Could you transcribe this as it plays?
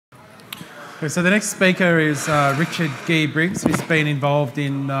Okay, so the next speaker is Richard G. Briggs, who's been involved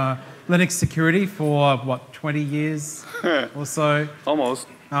in Linux security for, what, 20 years or so? Almost.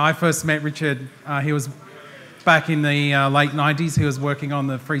 I first met Richard, he was back in the late 90s. He was working on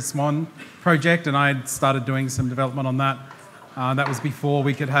the Free Swan project, and I started doing some development on that. That was before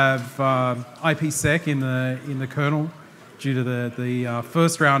we could have IPsec in the kernel due to the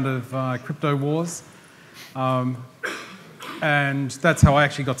first round of crypto wars. And that's how I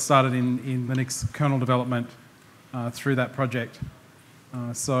actually got started in Linux kernel development through that project.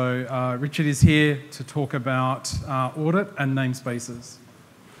 So Richard is here to talk about audit and namespaces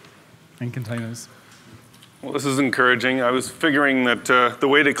and containers. Well, this is encouraging. I was figuring that the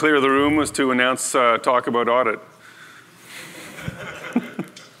way to clear the room was to announce talk about audit.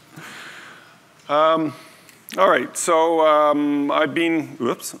 All right, so I've been,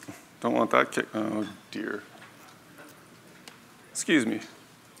 whoops, don't want that kick, oh dear. Excuse me.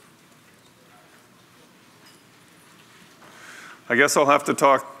 I guess I'll have to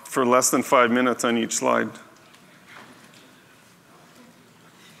talk for less than 5 minutes on each slide.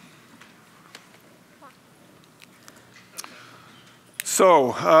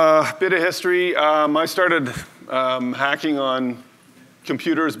 So, a bit of history. I started hacking on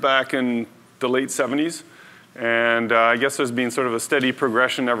computers back in the late 70s, and I guess there's been sort of a steady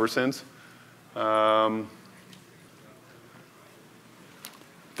progression ever since.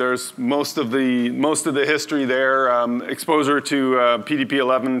 There's most of the history there. Exposure to PDP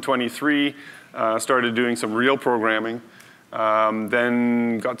 11.23, started doing some real programming.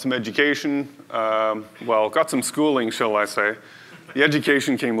 Then got some education, well, got some schooling, shall I say. The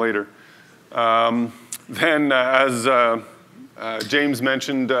education came later. Then, as James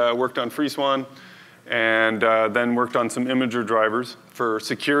mentioned, worked on Free Swan, and then worked on some imager drivers for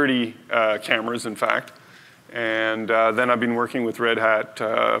security cameras, in fact. And then I've been working with Red Hat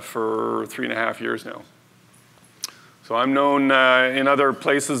for 3.5 years now. So I'm known in other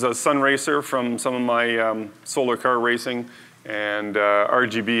places as Sun Racer from some of my solar car racing, and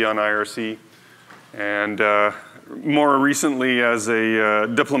RGB on IRC. And more recently as a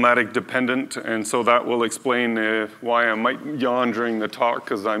diplomatic dependent, and so that will explain why I might yawn during the talk,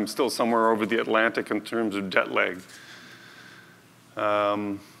 because I'm still somewhere over the Atlantic in terms of jet lag.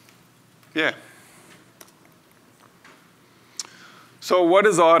 Yeah. So what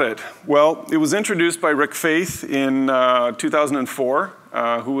is audit? Well, it was introduced by Rick Faith in 2004,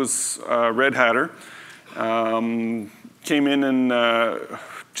 who was a Red Hatter. Came in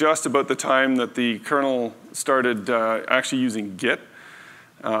just about the time that the kernel started actually using Git,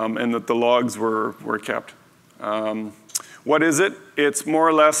 and that the logs were kept. What is it? It's more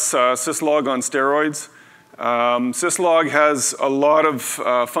or less syslog on steroids. Syslog has a lot of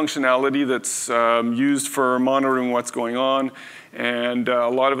functionality that's used for monitoring what's going on, and a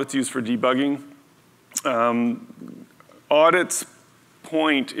lot of it's used for debugging. Audit's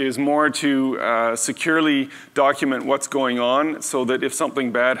point is more to securely document what's going on, so that if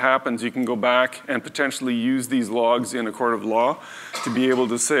something bad happens, you can go back and potentially use these logs in a court of law to be able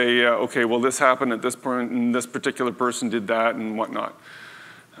to say, okay, well, this happened at this point, and this particular person did that, and whatnot.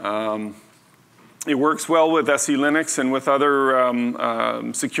 It works well with SE Linux and with other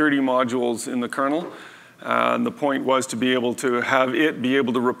security modules in the kernel. And the point was to be able to have it be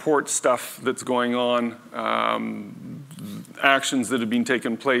able to report stuff that's going on, actions that have been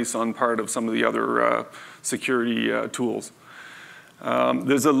taken place on part of some of the other security tools.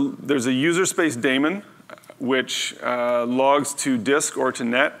 There's a user space daemon, which logs to disk or to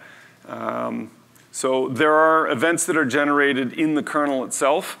net. So there are events that are generated in the kernel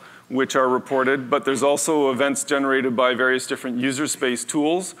itself, which are reported, but there's also events generated by various different user space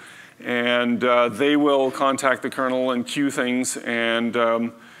tools, and they will contact the kernel and queue things, and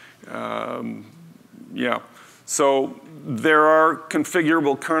yeah. So there are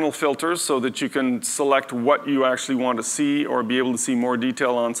configurable kernel filters so that you can select what you actually want to see, or be able to see more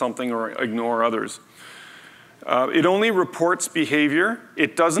detail on something or ignore others. It only reports behavior.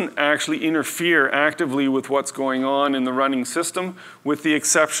 It doesn't actually interfere actively with what's going on in the running system, with the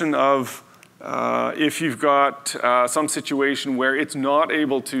exception of if you've got some situation where it's not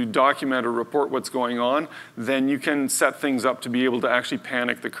able to document or report what's going on, then you can set things up to be able to actually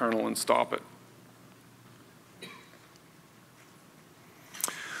panic the kernel and stop it.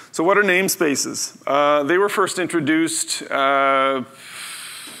 So what are namespaces? They were first introduced, sorry,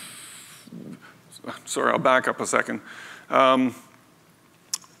 I'll back up a second.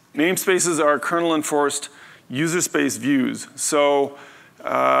 Namespaces are kernel-enforced user space views. So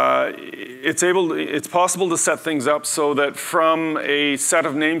it's possible to set things up so that from a set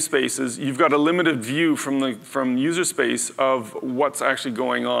of namespaces, you've got a limited view from user space of what's actually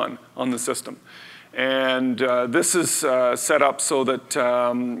going on the system. And this is set up so that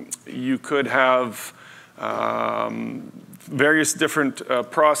you could have various different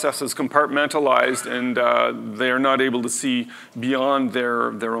processes compartmentalized, and they are not able to see beyond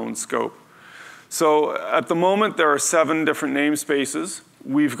their own scope. So at the moment, there are 7 different namespaces.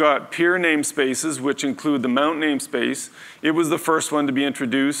 We've got peer namespaces, which include the mount namespace. It was the first one to be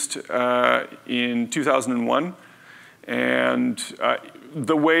introduced in 2001. And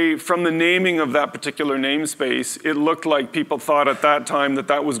from the naming of that particular namespace, it looked like people thought at that time that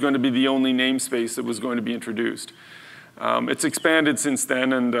that was going to be the only namespace that was going to be introduced. It's expanded since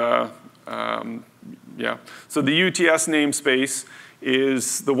then, and yeah. So the UTS namespace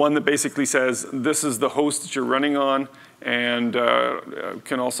is the one that basically says this is the host that you're running on, and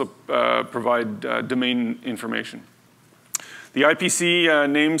can also provide domain information. The IPC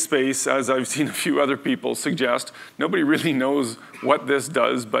namespace, as I've seen a few other people suggest, nobody really knows what this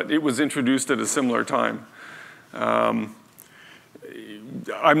does, but it was introduced at a similar time. I'm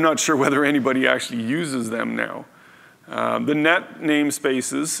not sure whether anybody actually uses them now. The net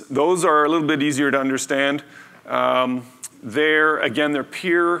namespaces, those are a little bit easier to understand. They're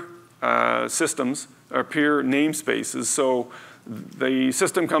peer systems, or peer namespaces. So the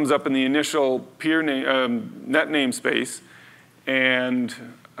system comes up in the initial peer net namespace, and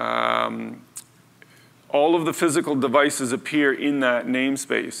all of the physical devices appear in that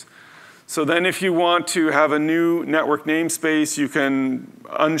namespace. So then if you want to have a new network namespace, you can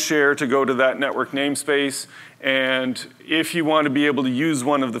unshare to go to that network namespace. And if you want to be able to use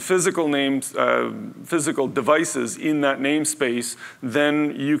one of the physical devices in that namespace,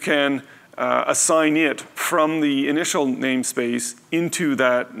 then you can assign it from the initial namespace into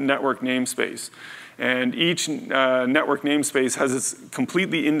that network namespace. And each network namespace has its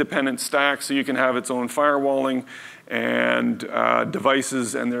completely independent stack, so you can have its own firewalling and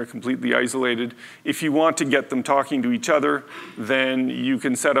devices, and they're completely isolated. If you want to get them talking to each other, then you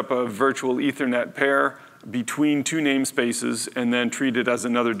can set up a virtual Ethernet pair between 2 namespaces and then treat it as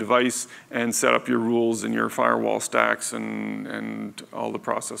another device and set up your rules and your firewall stacks and all the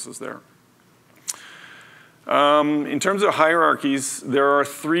processes there. In terms of hierarchies, there are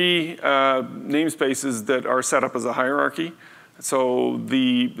 3 namespaces that are set up as a hierarchy. So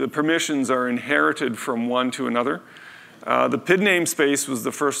the permissions are inherited from one to another. The PID namespace was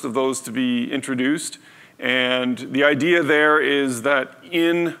the first of those to be introduced. And the idea there is that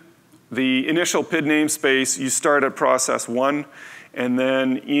in the initial PID namespace, you start at process 1. And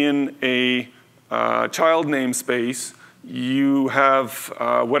then in a child namespace, you have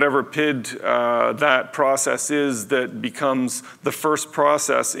whatever PID that process is that becomes the first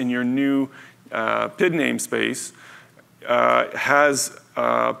process in your new PID namespace, has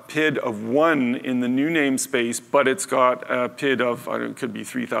a PID of 1 in the new namespace, but it's got a PID of, it could be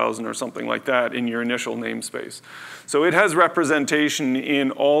 3,000 or something like that in your initial namespace. So it has representation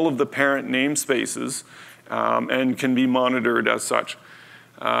in all of the parent namespaces and can be monitored as such.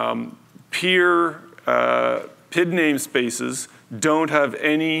 Peer PID namespaces don't have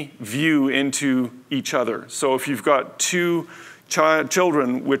any view into each other. So if you've got 2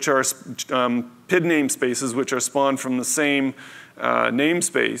 children which are PID namespaces which are spawned from the same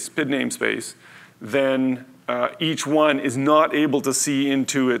namespace, PID namespace, then each one is not able to see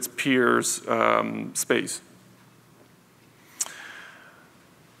into its peer's space.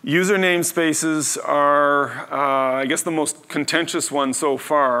 User namespaces are, I guess, the most contentious one so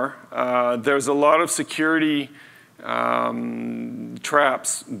far. There's a lot of security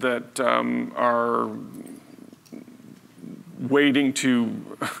traps that are waiting to,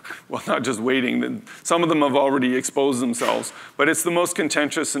 well, not just waiting, some of them have already exposed themselves, but it's the most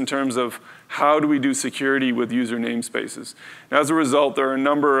contentious in terms of how do we do security with user namespaces. And as a result, there are a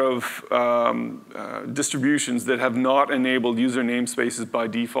number of distributions that have not enabled user namespaces by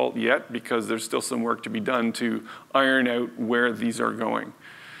default yet, because there's still some work to be done to iron out where these are going.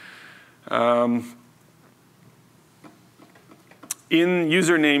 In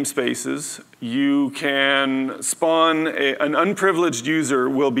user namespaces, you can spawn an unprivileged user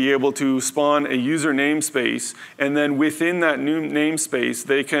will be able to spawn a user namespace, and then within that new namespace,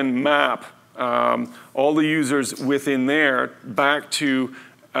 they can map all the users within there back to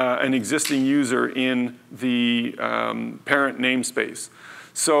an existing user in the parent namespace.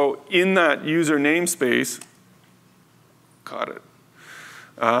 So in that user namespace, caught it.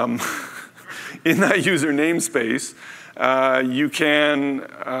 In that user namespace, you can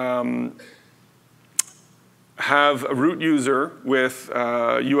have a root user with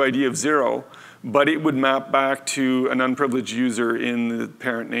UID of 0, but it would map back to an unprivileged user in the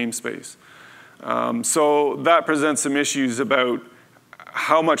parent namespace. So that presents some issues about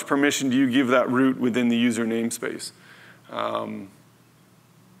how much permission do you give that root within the user namespace.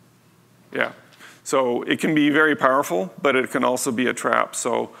 Yeah, so it can be very powerful, but it can also be a trap.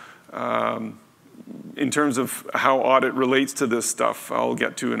 So in terms of how audit relates to this stuff, I'll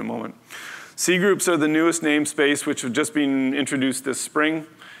get to in a moment. C groups are the newest namespace, which have just been introduced this spring.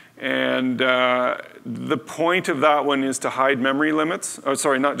 And the point of that one is to hide memory limits. Oh,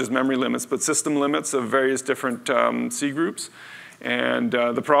 sorry, not just memory limits, but system limits of various different C groups. And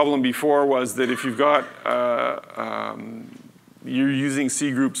the problem before was that if you've got, you're using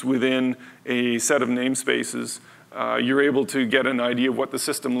C groups within a set of namespaces, you're able to get an idea of what the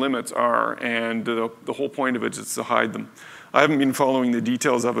system limits are, and the whole point of it is to hide them. I haven't been following the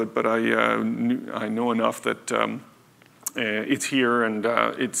details of it, but I know enough that it's here and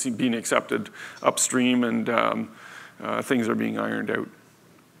it's being accepted upstream, and things are being ironed out.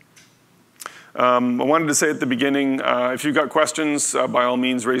 I wanted to say at the beginning, if you've got questions, by all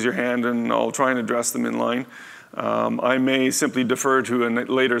means raise your hand and I'll try and address them in line. I may simply defer to a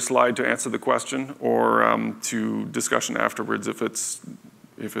later slide to answer the question, or to discussion afterwards if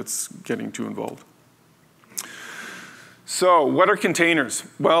it's getting too involved. So what are containers?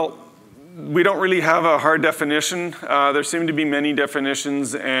 Well, we don't really have a hard definition. There seem to be many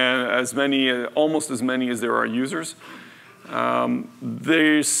definitions, and almost as many as there are users.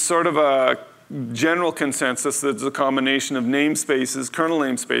 There's sort of a general consensus that it's a combination of namespaces, kernel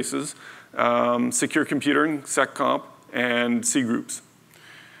namespaces, secure computing, seccomp, and C groups.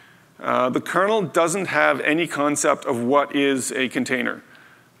 The kernel doesn't have any concept of what is a container.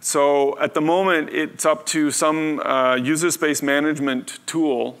 So at the moment, it's up to some user space management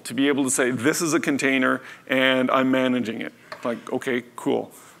tool to be able to say, this is a container and I'm managing it. Like, okay,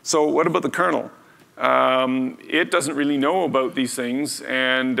 cool. So what about the kernel? It doesn't really know about these things,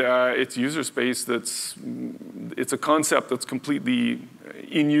 and it's user space it's a concept that's completely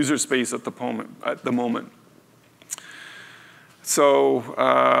in user space at the moment. So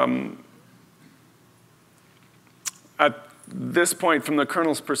at this point, from the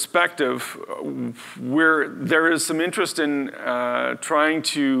kernel's perspective, there is some interest in trying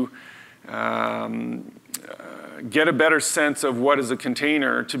to get a better sense of what is a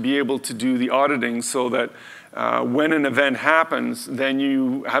container to be able to do the auditing, so that when an event happens, then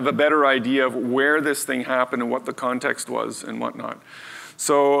you have a better idea of where this thing happened and what the context was and whatnot.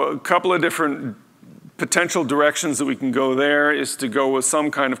 So a couple of different potential directions that we can go there is to go with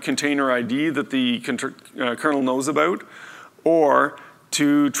some kind of container ID that the kernel knows about, or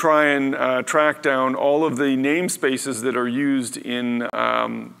to try and track down all of the namespaces that are used in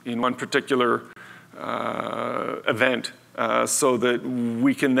one particular event, so that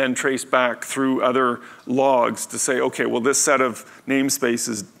we can then trace back through other logs to say, okay, well, this set of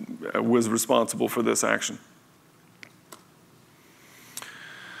namespaces was responsible for this action.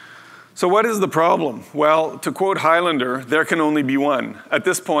 So what is the problem? Well, to quote Highlander, there can only be one. At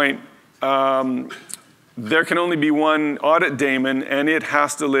this point, there can only be one audit daemon, and it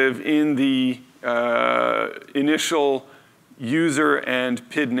has to live in the initial user and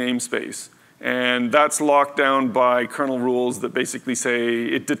PID namespace. And that's locked down by kernel rules that basically say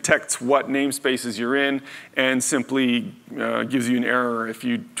it detects what namespaces you're in and simply gives you an error if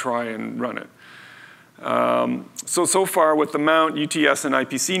you try and run it. So far with the mount, UTS, and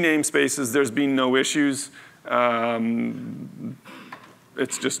IPC namespaces, there's been no issues.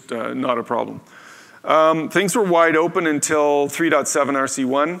 It's just not a problem. Things were wide open until 3.7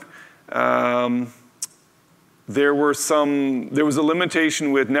 RC1. There was a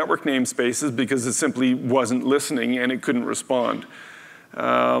limitation with network namespaces because it simply wasn't listening and it couldn't respond.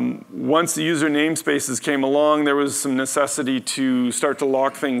 Once the user namespaces came along, there was some necessity to start to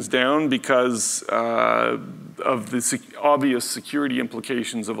lock things down because of the obvious security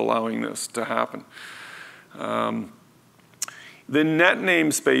implications of allowing this to happen. The net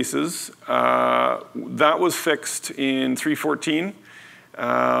namespaces, that was fixed in 3.14.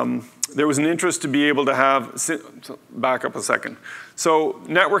 There was an interest to be able to have, back up a second. So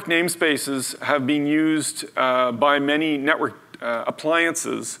network namespaces have been used by many network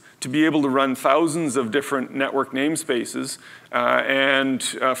appliances to be able to run thousands of different network namespaces, and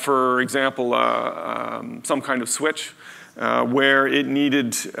for example, some kind of switch where it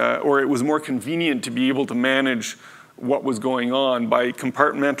needed, or it was more convenient to be able to manage what was going on by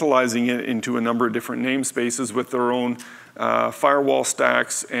compartmentalizing it into a number of different namespaces with their own firewall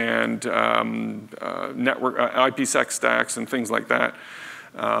stacks and network IPsec stacks and things like that.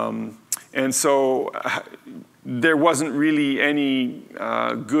 And so there wasn't really any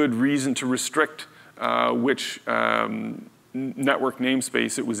good reason to restrict which network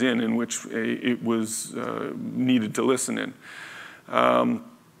namespace it was in which it was needed to listen in.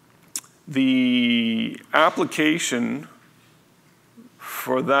 The application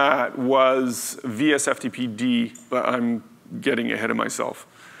for that was VSFTPD, but I'm getting ahead of myself.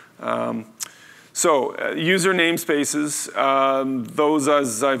 User namespaces, those,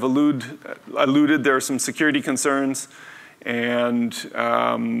 as I've alluded, there are some security concerns, and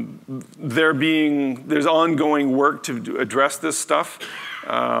there's ongoing work to address this stuff.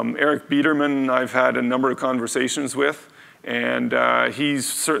 Eric Biederman, I've had a number of conversations with, and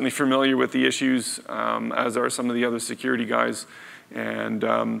he's certainly familiar with the issues, as are some of the other security guys. And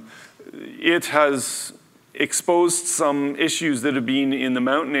it has exposed some issues that have been in the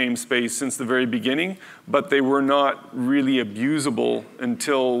mount namespace since the very beginning, but they were not really abusable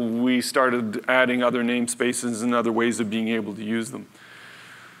until we started adding other namespaces and other ways of being able to use them.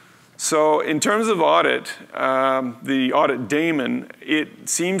 So in terms of audit, the audit daemon, it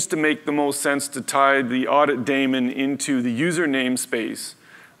seems to make the most sense to tie the audit daemon into the user namespace.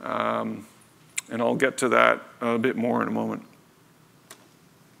 And I'll get to that a bit more in a moment.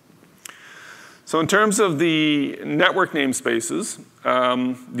 So in terms of the network namespaces,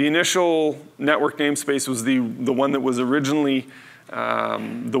 the initial network namespace was the one that was originally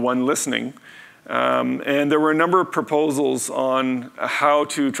the one listening. And there were a number of proposals on how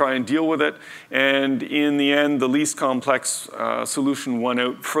to try and deal with it. And in the end, the least complex solution won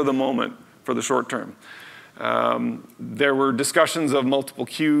out for the moment, for the short term. There were discussions of multiple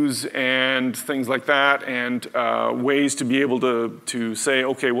queues and things like that, and ways to be able to say,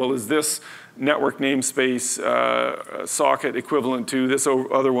 okay, well, is this network namespace socket equivalent to this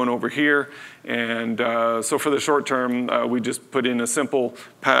other one over here? And so for the short term, we just put in a simple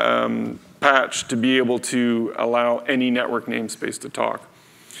patch to be able to allow any network namespace to talk.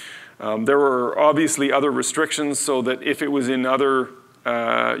 There were obviously other restrictions, so that if it was in other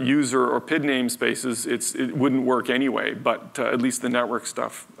user or PID namespaces, it wouldn't work anyway, but at least the network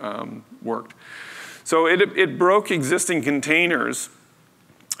stuff worked. So it broke existing containers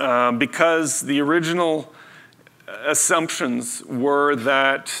because the original assumptions were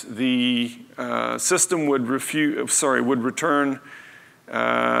that the system would return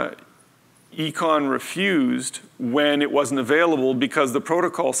econ refused when it wasn't available because the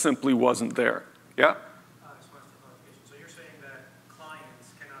protocol simply wasn't there. Yeah? So you're saying that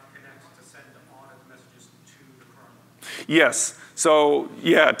clients cannot connect to send audit messages to the kernel? Yes. So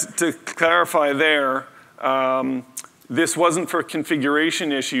yeah, to clarify there, this wasn't for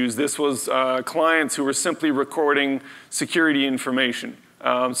configuration issues. This was clients who were simply recording security information.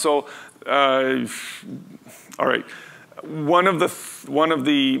 All right. One of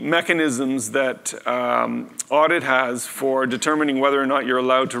the mechanisms that audit has for determining whether or not you're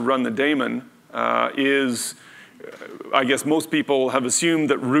allowed to run the daemon is, I guess most people have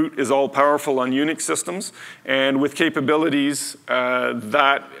assumed that root is all powerful on Unix systems, and with capabilities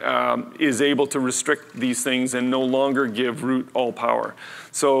that is able to restrict these things and no longer give root all power.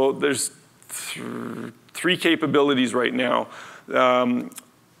 So there's three capabilities right now.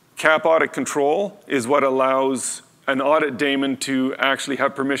 Cap audit control is what allows an audit daemon to actually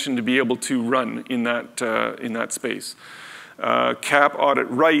have permission to be able to run in that space. Cap audit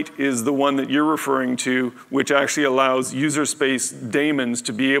write is the one that you're referring to, which actually allows user space daemons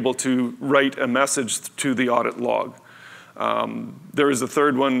to be able to write a message to the audit log. There is a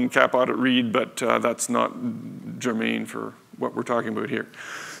third one, cap audit read, but that's not germane for what we're talking about here.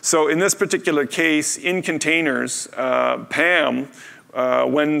 So in this particular case, in containers, PAM,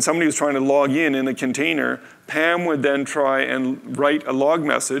 when somebody was trying to log in a container, PAM would then try and write a log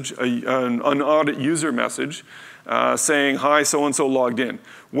message, an audit user message, saying, hi, so-and-so logged in.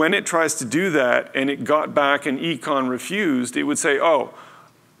 When it tries to do that and it got back an econ refused, it would say, oh,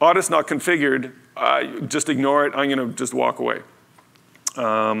 audit's not configured, just ignore it, I'm going to just walk away.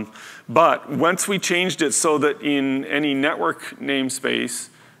 But once we changed it so that in any network namespace,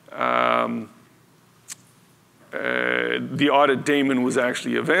 the audit daemon was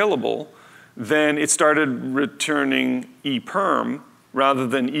actually available, then it started returning eperm rather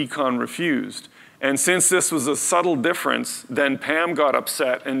than econ refused. And since this was a subtle difference, then PAM got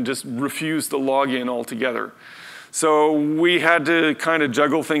upset and just refused to log in altogether. So we had to kind of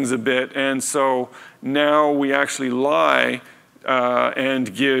juggle things a bit, and so now we actually lie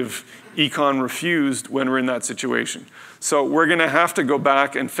and give econ refused when we're in that situation. So we're going to have to go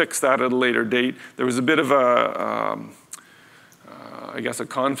back and fix that at a later date. There was a bit of a I guess, a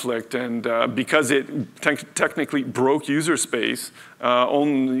conflict, and because it technically broke user space,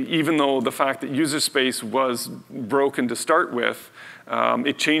 even though the fact that user space was broken to start with,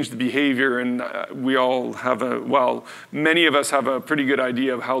 it changed the behavior, and we all have many of us have a pretty good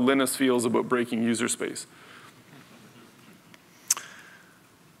idea of how Linus feels about breaking user space.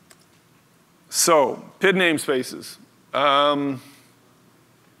 So, PID namespaces.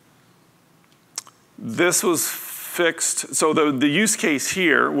 This was fixed. So the use case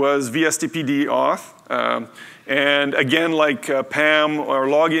here was VSTPD auth. And again, like PAM or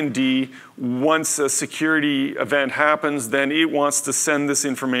login-D, once a security event happens, then it wants to send this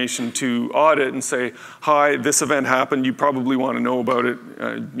information to audit and say, hi, this event happened. You probably want to know about it.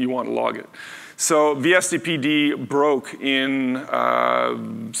 You want to log it. So VSTPD broke in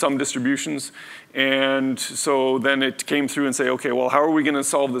some distributions. And so then it came through and say, okay, well, how are we going to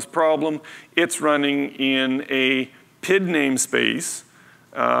solve this problem? It's running in a PID namespace,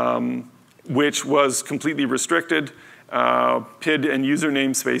 which was completely restricted. PID and user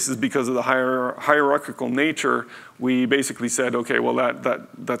namespaces, because of the hierarchical nature, we basically said, okay, well,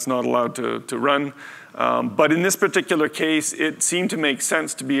 that's not allowed to run. But in this particular case, it seemed to make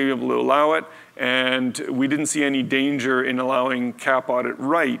sense to be able to allow it, and we didn't see any danger in allowing cap audit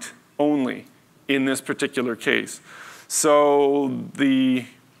write only in this particular case. So we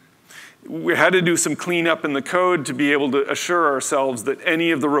had to do some cleanup in the code to be able to assure ourselves that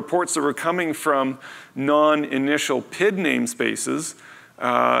any of the reports that were coming from non-initial PID namespaces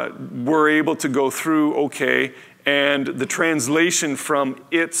were able to go through okay, and the translation from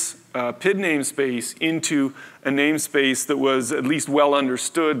its PID namespace into a namespace that was at least well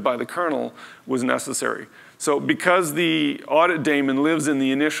understood by the kernel was necessary. So because the audit daemon lives in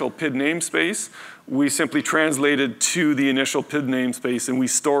the initial PID namespace, we simply translate it to the initial PID namespace and we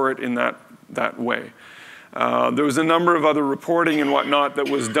store it in that way. There was a number of other reporting and whatnot that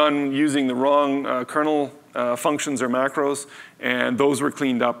was done using the wrong kernel functions or macros, and those were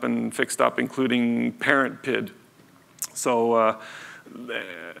cleaned up and fixed up, including parent PID. So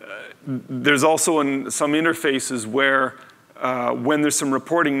there's also some interfaces where when there's some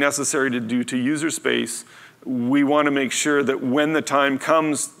reporting necessary to do to user space, we want to make sure that when the time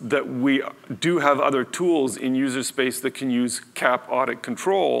comes that we do have other tools in user space that can use cap audit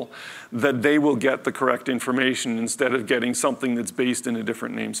control, that they will get the correct information instead of getting something that's based in a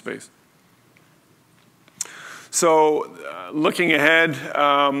different namespace. So looking ahead,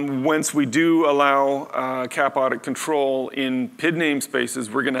 once we do allow cap audit control in PID namespaces,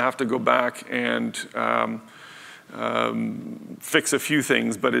 we're going to have to go back and fix a few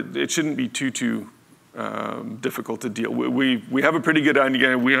things, but it shouldn't be too difficult to deal with. We have a pretty good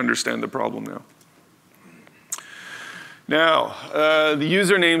idea, and we understand the problem now. Now, the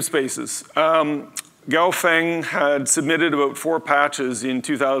user namespaces. Gao Feng had submitted about 4 patches in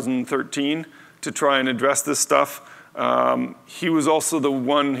 2013 to try and address this stuff. He was also the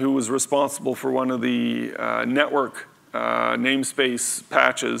one who was responsible for one of the network namespace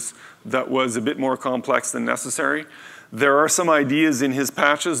patches that was a bit more complex than necessary. There are some ideas in his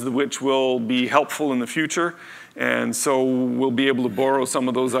patches which will be helpful in the future, and so we'll be able to borrow some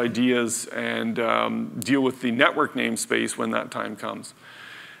of those ideas and deal with the network namespace when that time comes.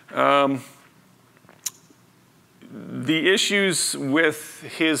 The issues with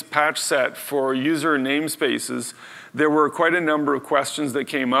his patch set for user namespaces, there were quite a number of questions that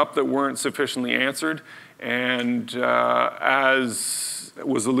came up that weren't sufficiently answered, and as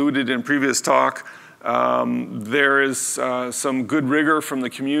was alluded in previous talk, there is some good rigor from the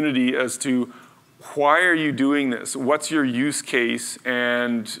community as to why are you doing this? What's your use case?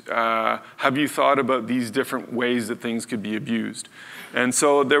 And have you thought about these different ways that things could be abused? And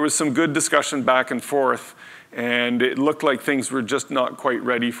so there was some good discussion back and forth, and it looked like things were just not quite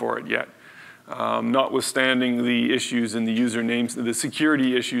ready for it yet, notwithstanding the issues in the user names, the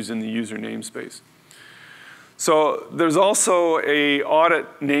security issues in the user namespace. So there's also a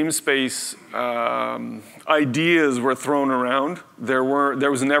audit namespace ideas were thrown around. There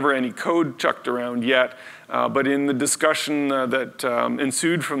was never any code chucked around yet, but in the discussion that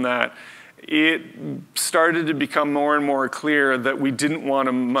ensued from that, it started to become more and more clear that we didn't want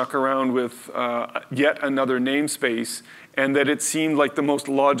to muck around with yet another namespace, and that it seemed like the most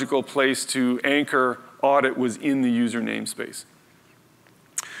logical place to anchor audit was in the user namespace.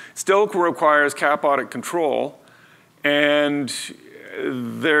 Still requires cap audit control, and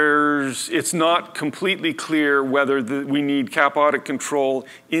it's not completely clear whether we need cap audit control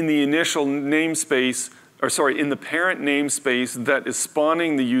in the initial namespace, or sorry, in the parent namespace that is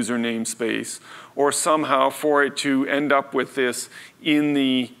spawning the user namespace, or somehow for it to end up with this in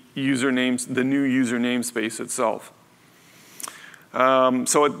the new user namespace itself.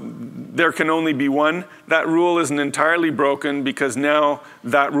 There can only be one. That rule isn't entirely broken because now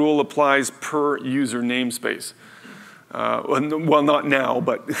that rule applies per user namespace. Well, not now,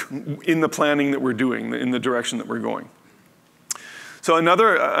 but in the planning that we're doing, in the direction that we're going. So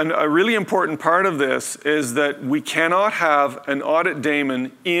a really important part of this is that we cannot have an audit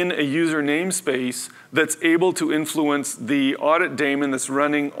daemon in a user namespace that's able to influence the audit daemon that's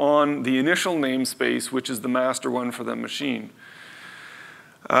running on the initial namespace, which is the master one for the machine.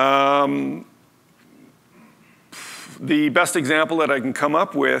 The best example that I can come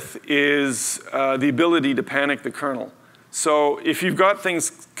up with is the ability to panic the kernel. So if you've got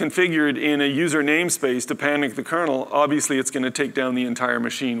things configured in a user namespace to panic the kernel, obviously it's going to take down the entire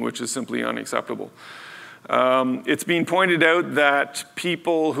machine, which is simply unacceptable. It's been pointed out that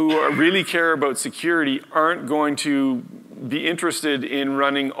people who really care about security aren't going to be interested in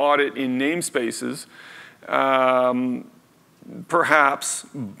running audit in namespaces, perhaps,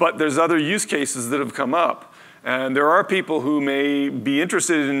 but there's other use cases that have come up. And there are people who may be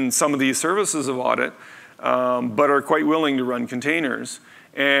interested in some of these services of audit, but are quite willing to run containers.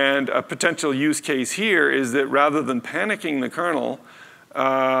 And a potential use case here is that rather than panicking the kernel,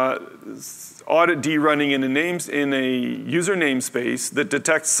 audit D running in a user namespace that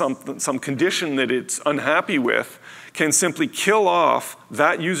detects some condition that it's unhappy with can simply kill off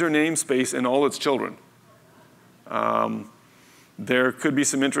that user namespace and all its children. There could be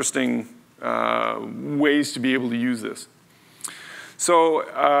some interesting ways to be able to use this.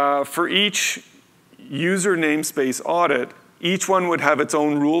 So for each user namespace audit, each one would have its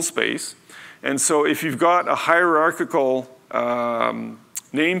own rule space. And so if you've got a hierarchical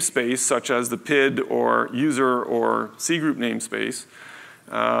namespace, such as the PID or user or cgroup namespace,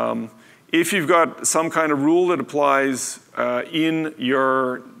 if you've got some kind of rule that applies in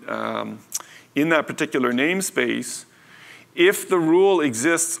that particular namespace, if the rule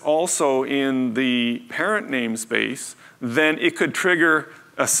exists also in the parent namespace, then it could trigger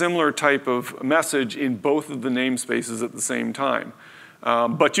a similar type of message in both of the namespaces at the same time.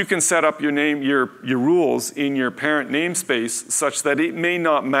 But you can set up your rules in your parent namespace such that it may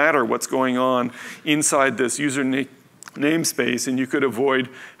not matter what's going on inside this user namespace, and you could avoid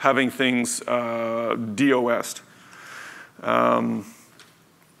having things DOS'd.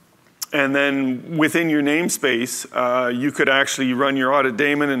 And then within your namespace, you could actually run your audit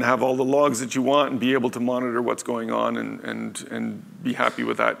daemon and have all the logs that you want and be able to monitor what's going on and be happy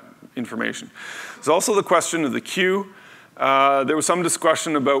with that information. There's also the question of the queue. There was some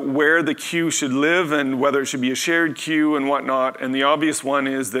discussion about where the queue should live and whether it should be a shared queue and whatnot. And the obvious one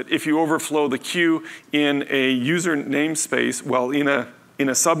is that if you overflow the queue in a user namespace, well, in a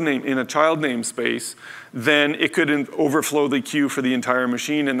child namespace, then it could overflow the queue for the entire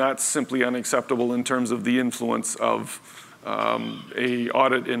machine, and that's simply unacceptable in terms of the influence of a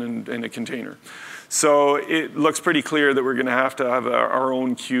audit in a container. So it looks pretty clear that we're going to have our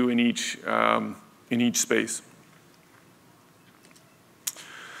own queue in each space.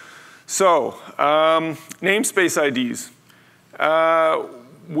 So namespace IDs.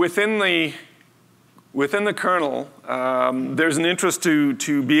 Within the kernel, there's an interest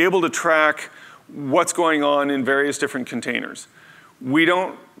to be able to track what's going on in various different containers. We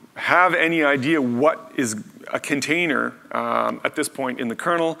don't have any idea what is a container at this point in the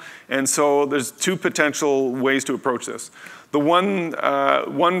kernel, and so there's two potential ways to approach this. The one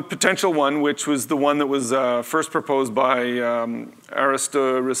potential one, which was the one that was first proposed by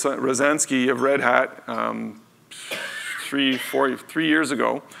Arista Rozansky of Red Hat 3 years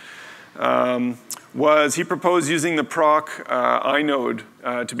ago, was he proposed using the proc inode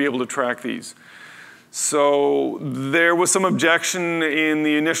to be able to track these. So there was some objection in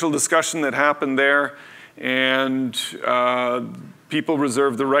the initial discussion that happened there, and people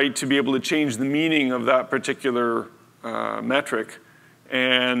reserved the right to be able to change the meaning of that particular metric,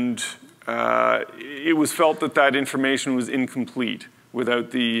 and it was felt that that information was incomplete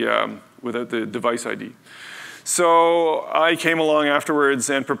without the device ID. So I came along afterwards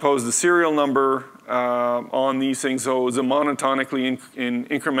and proposed the serial number on these things. So it was a monotonically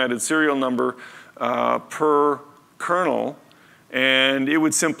incremented serial number per kernel, and it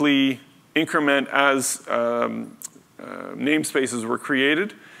would simply increment as namespaces were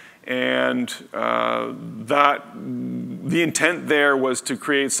created. And the intent there was to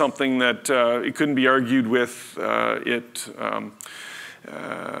create something that it couldn't be argued with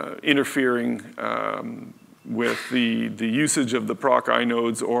interfering with the usage of the proc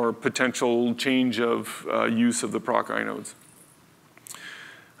inodes or potential change of use of the proc inodes.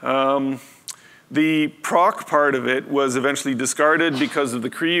 The proc part of it was eventually discarded because of the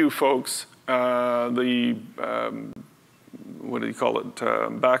CREU folks, what do you call it,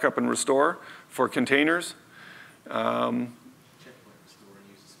 backup and restore for containers.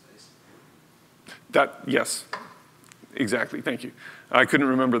 Yes, exactly, thank you. I couldn't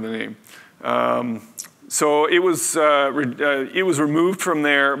remember the name. So it was removed from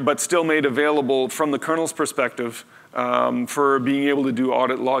there, but still made available from the kernel's perspective for being able to do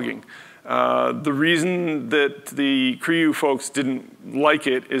audit logging. The reason that the Creo folks didn't like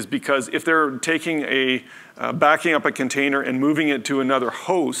it is because if they're taking backing up a container and moving it to another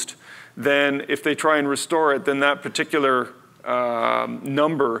host, then if they try and restore it, then that particular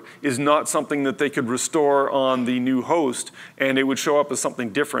number is not something that they could restore on the new host, and it would show up as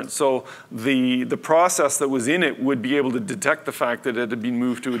something different. So the process that was in it would be able to detect the fact that it had been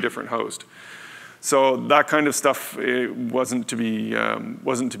moved to a different host. So that kind of stuff wasn't to be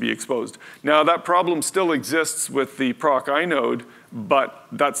exposed. Now that problem still exists with the proc inode, but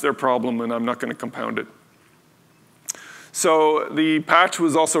that's their problem, and I'm not going to compound it. So the patch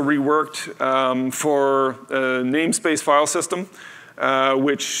was also reworked for a namespace file system,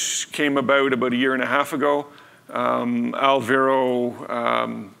 which came about a year and a half ago. Alvaro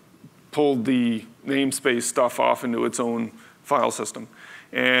pulled the namespace stuff off into its own file system.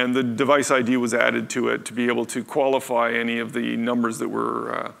 And the device ID was added to it to be able to qualify any of the numbers that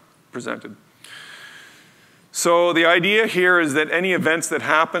were presented. So the idea here is that any events that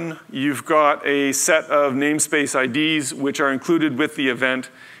happen, you've got a set of namespace IDs which are included with the event,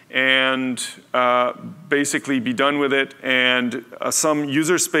 and basically be done with it. And some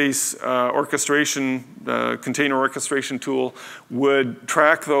user space orchestration, container orchestration tool would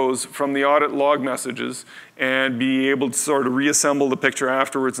track those from the audit log messages and be able to sort of reassemble the picture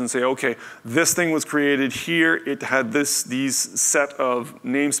afterwards and say, okay, this thing was created here, it had these set of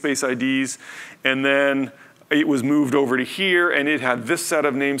namespace IDs, and then it was moved over to here, and it had this set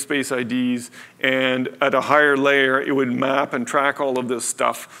of namespace IDs, and at a higher layer, it would map and track all of this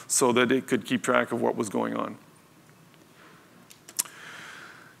stuff so that it could keep track of what was going on.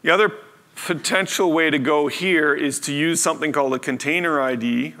 The other potential way to go here is to use something called a container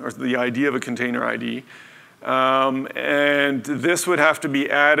ID, or the idea of a container ID. And this would have to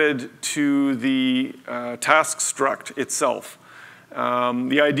be added to the task struct itself.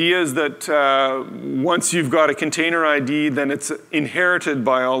 The idea is that once you've got a container ID, then it's inherited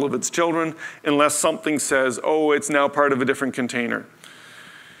by all of its children unless something says, oh, it's now part of a different container.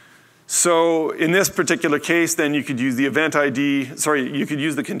 So in this particular case, then you could use the event ID, you could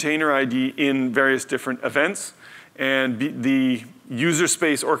use the container ID in various different events, and the user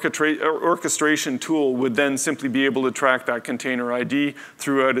space orchestration tool would then simply be able to track that container ID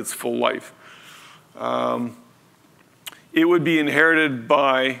throughout its full life. It would be inherited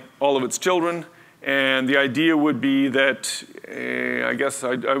by all of its children, and the idea would be that, I guess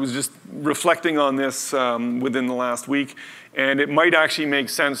I was just reflecting on this within the last week, and it might actually make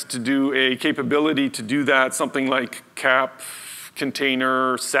sense to do a capability to do that, something like cap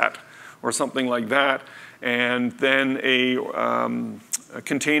container set or something like that, and then a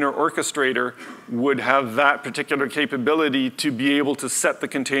container orchestrator would have that particular capability to be able to set the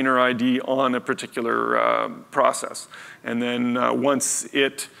container ID on a particular process. And then once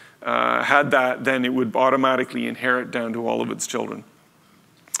it had that, then it would automatically inherit down to all of its children.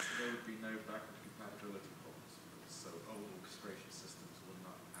 There would be no backward compatibility problems, so old orchestration systems would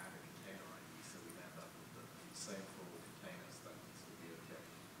not add a container ID, so we'd end up with the same for all containers, that would be okay.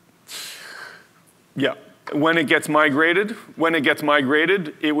 Yeah. When it gets migrated,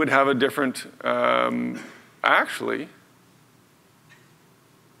 it would have a different, actually,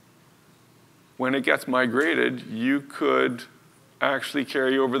 when it gets migrated, you could actually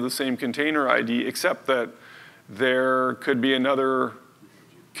carry over the same container ID, except that there could be another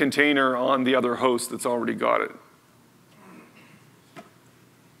container on the other host that's already got it.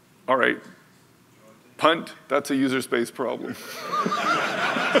 All right, punt, that's a user space problem.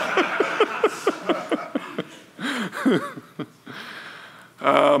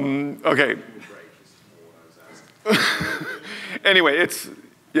 Okay. Anyway, it's,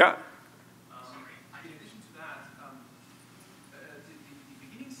 yeah. In addition to that, the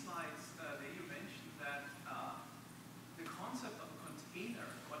beginning slides, there you mentioned that the concept of a container,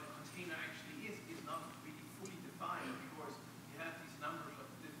 what a container actually is not really fully defined, because you have these numbers of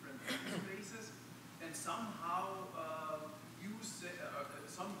different namespaces, and somehow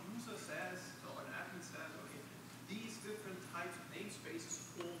some user says, or an admin says, okay, these different types of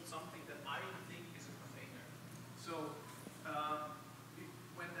namespaces form something that I think is a container. So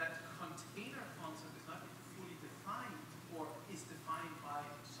when that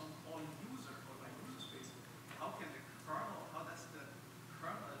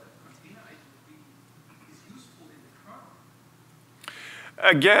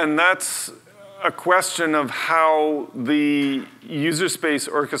again, that's a question of how the user space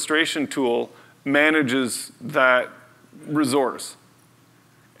orchestration tool manages that resource.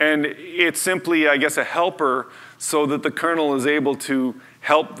 And it's simply, I guess, a helper so that the kernel is able to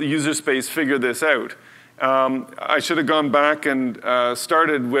help the user space figure this out. I should have gone back and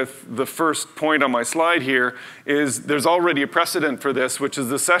started with the first point on my slide here, is there's already a precedent for this, which is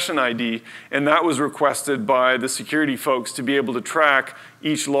the session ID, and that was requested by the security folks to be able to track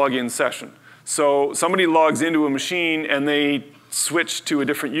each login session. So somebody logs into a machine and they switch to a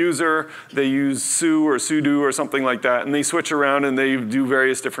different user, they use su or sudo or something like that, and they switch around and they do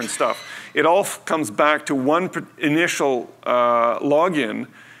various different stuff. It all comes back to one initial login,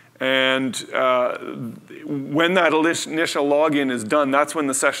 and when that initial login is done, that's when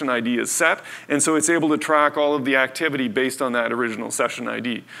the session ID is set, and so it's able to track all of the activity based on that original session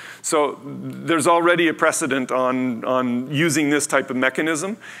ID. So there's already a precedent on using this type of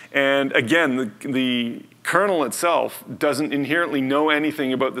mechanism, and again, the kernel itself doesn't inherently know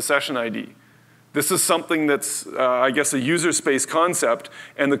anything about the session ID. This is something that's, I guess, a user space concept,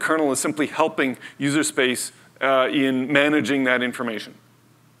 and the kernel is simply helping user space in managing that information.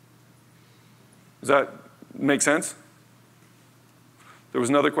 Does that make sense? There was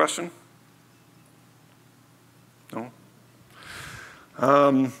another question? No?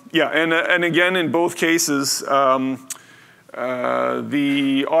 Yeah, and again, in both cases, the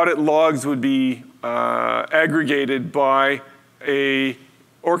audit logs would be aggregated by a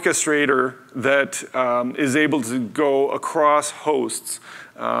orchestrator that is able to go across hosts,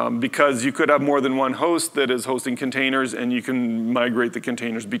 because you could have more than one host that is hosting containers, and you can migrate the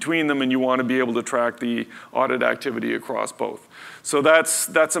containers between them, and you want to be able to track the audit activity across both. So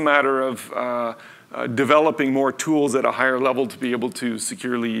that's a matter of developing more tools at a higher level to be able to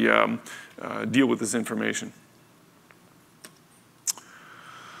securely deal with this information.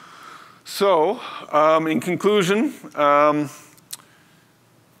 So, in conclusion,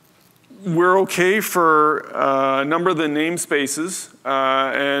 we're okay for a number of the namespaces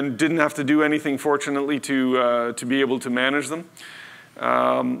and didn't have to do anything, fortunately, to be able to manage them.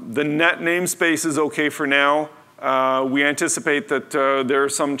 The net namespace is okay for now. We anticipate that there are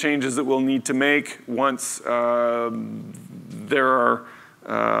some changes that we'll need to make once there are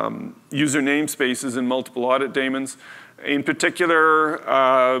user namespaces in multiple audit daemons. In particular,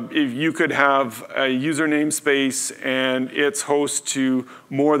 if you could have a user namespace and it's host to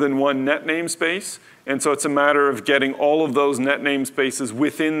more than one net namespace, and so it's a matter of getting all of those net namespaces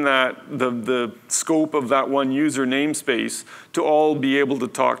within that, the scope of that one user namespace to all be able to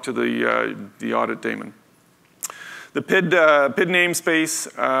talk to the audit daemon. The PID namespace,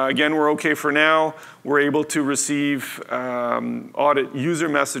 again, we're okay for now. We're able to receive audit user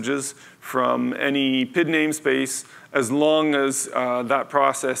messages from any PID namespace as long as that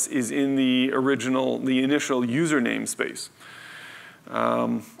process is in the initial user namespace.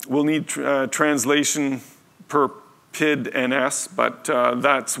 We'll need translation per PID NS, but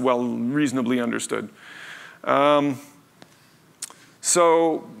that's reasonably understood. The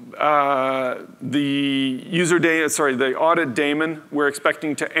audit daemon, we're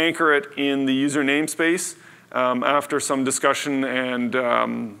expecting to anchor it in the user namespace after some discussion and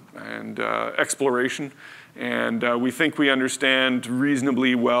exploration. And we think we understand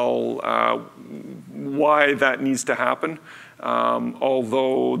reasonably well why that needs to happen,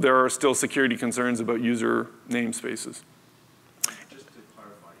 although there are still security concerns about user namespaces. Just to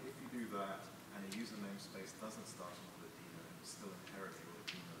clarify, if you do that and a user namespace doesn't start an audit daemon, it will still inherit the audit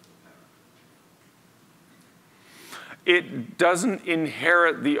daemon as a parent? It doesn't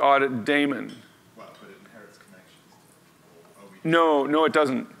inherit the audit daemon. Well, but it inherits connections. No, it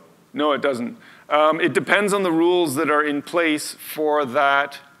doesn't. No, it doesn't. It depends on the rules that are in place for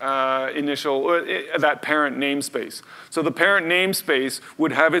that that parent namespace. So the parent namespace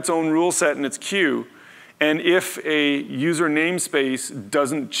would have its own rule set in its queue, and if a user namespace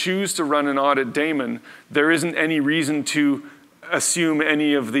doesn't choose to run an audit daemon, there isn't any reason to assume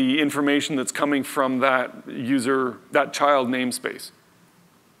any of the information that's coming from that child namespace.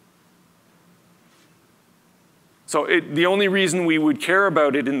 So the only reason we would care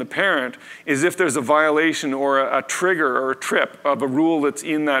about it in the parent is if there's a violation or a trigger or a trip of a rule that's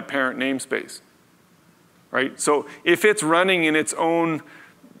in that parent namespace, right? So if it's running in its own,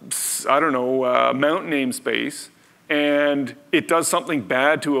 I don't know, mount namespace, and it does something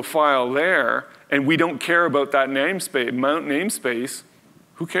bad to a file there, and we don't care about that namespace, mount namespace,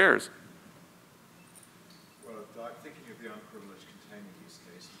 who cares? Well, I'm thinking of the unprivileged container use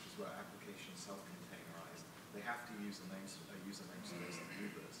case, which is where applications self-containerized. They have to use a user namespace to do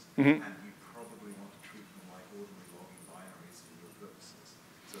this, and you probably want to treat them like ordinary logging binaries for your purposes.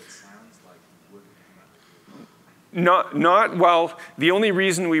 Well, the only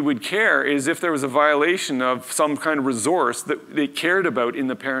reason we would care is if there was a violation of some kind of resource that they cared about in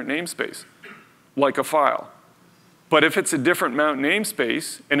the parent namespace, like a file. But if it's a different mount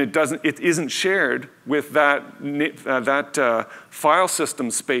namespace and it isn't shared with that file system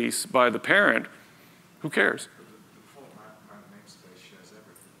space by the parent, who cares? The default mount namespace shares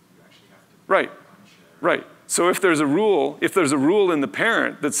everything. You actually have to Right. unshare. Right. So if there's a rule in the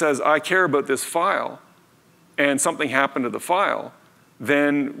parent that says I care about this file, and something happened to the file,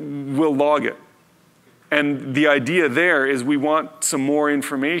 then we'll log it. And the idea there is we want some more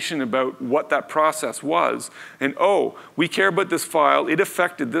information about what that process was. And oh, we care about this file. It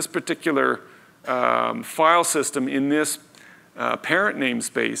affected this particular file system in this parent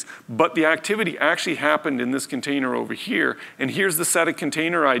namespace, but the activity actually happened in this container over here. And here's the set of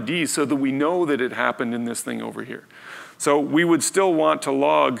container IDs so that we know that it happened in this thing over here. So we would still want to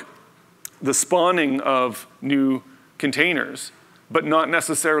log the spawning of new containers, but not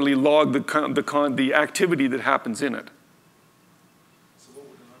necessarily log the activity that happens in it. So what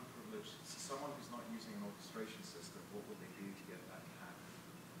would an unprivileged, someone who's not using an orchestration system, what would they do to get that to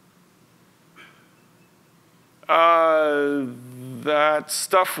happen? That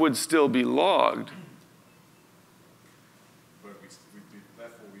stuff would still be logged. But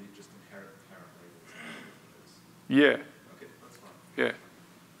therefore we just inherit the parent labels. Yeah. Okay, that's fine. Yeah.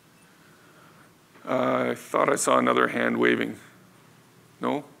 I thought I saw another hand waving.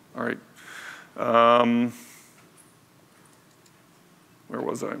 No? All right. Where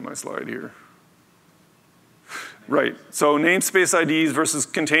was I in my slide here? Right. So namespace IDs versus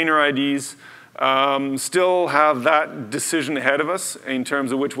container IDs still have that decision ahead of us in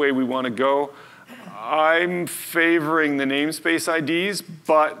terms of which way we want to go. I'm favoring the namespace IDs,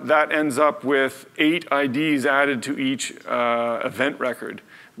 but that ends up with 8 IDs added to each event record,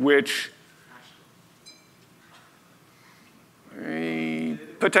 which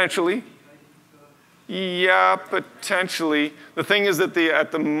potentially. Yeah, potentially. The thing is that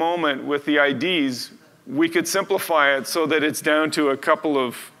at the moment with the IDs, we could simplify it so that it's down to a couple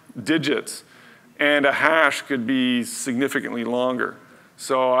of digits, and a hash could be significantly longer.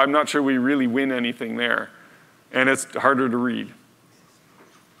 So I'm not sure we really win anything there, and it's harder to read.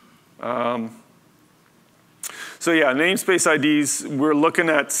 So yeah, namespace IDs, we're looking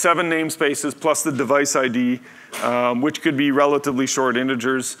at 7 namespaces plus the device ID, which could be relatively short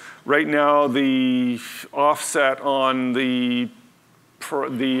integers. Right now, the offset on the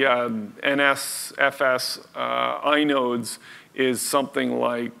NSFS inodes is something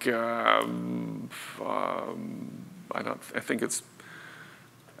like, I think it's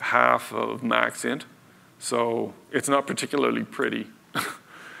half of max int. So it's not particularly pretty.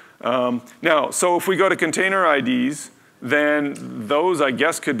 Now, so if we go to container IDs, then those, I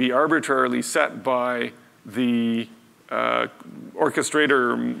guess, could be arbitrarily set by the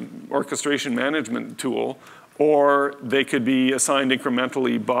orchestration management tool, or they could be assigned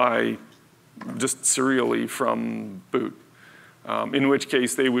incrementally by just serially from boot, in which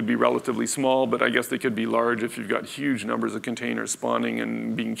case they would be relatively small, but I guess they could be large if you've got huge numbers of containers spawning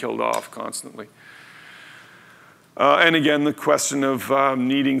and being killed off constantly. And again, the question of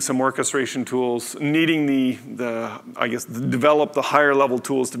needing some orchestration tools, needing develop the higher level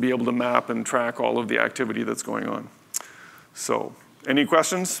tools to be able to map and track all of the activity that's going on. So, any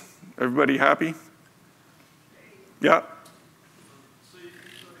questions? Everybody happy? Yeah? So if you've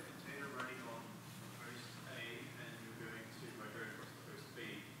got a container running on host A and you're going to migrate across to host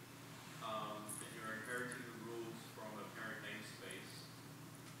B, and you're inheriting the rules from a parent namespace,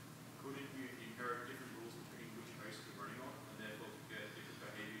 couldn't you inherit different rules between which host you're running on, and therefore get different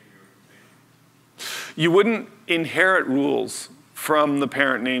behavior in your container? You wouldn't inherit rules from the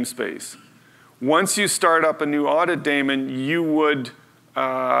parent namespace. Once you start up a new audit daemon, you would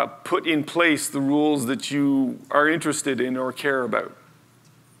put in place the rules that you are interested in or care about.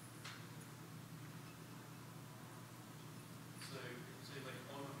 So like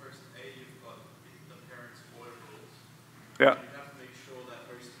on host A, you've got the parent's audit rules. Yeah. You have to make sure that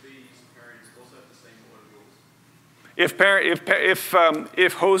host B's parents also have the same audit rules.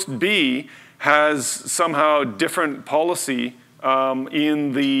 If host B has somehow different policy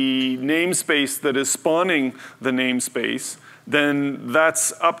in the namespace that is spawning the namespace, then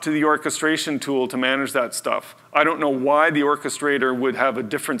that's up to the orchestration tool to manage that stuff. I don't know why the orchestrator would have a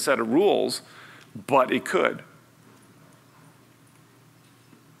different set of rules, but it could.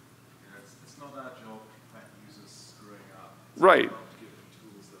 Yeah, it's not our job to prevent users screwing up. It's Right. our job to give them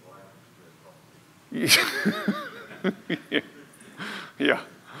tools that allow them to do it properly. Yeah.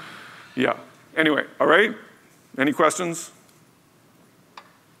 Yeah. Anyway, all right? Any questions?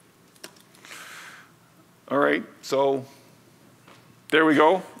 All right, so there we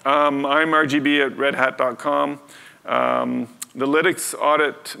go. I'm RGB at redhat.com. The Linux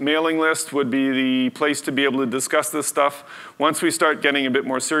audit mailing list would be the place to be able to discuss this stuff. Once we start getting a bit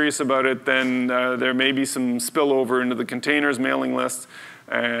more serious about it, then there may be some spillover into the containers mailing list,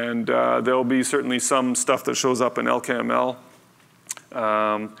 and there'll be certainly some stuff that shows up in LKML.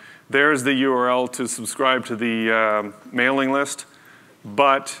 There's the URL to subscribe to the mailing list.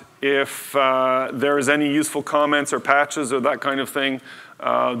 But if there is any useful comments or patches or that kind of thing,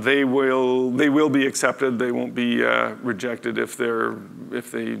 they will be accepted. They won't be rejected if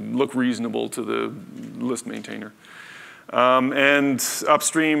they look reasonable to the list maintainer. And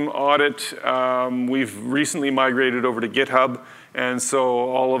upstream audit, we've recently migrated over to GitHub, and so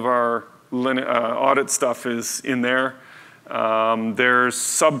all of our audit stuff is in there. There's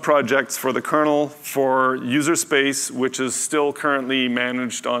sub-projects for the kernel for user space, which is still currently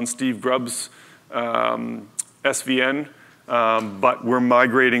managed on Steve Grubb's SVN, but we're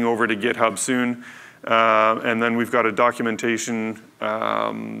migrating over to GitHub soon. And then we've got a documentation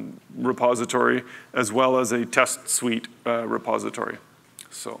repository as well as a test suite repository.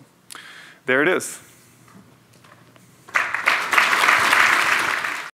 So there it is.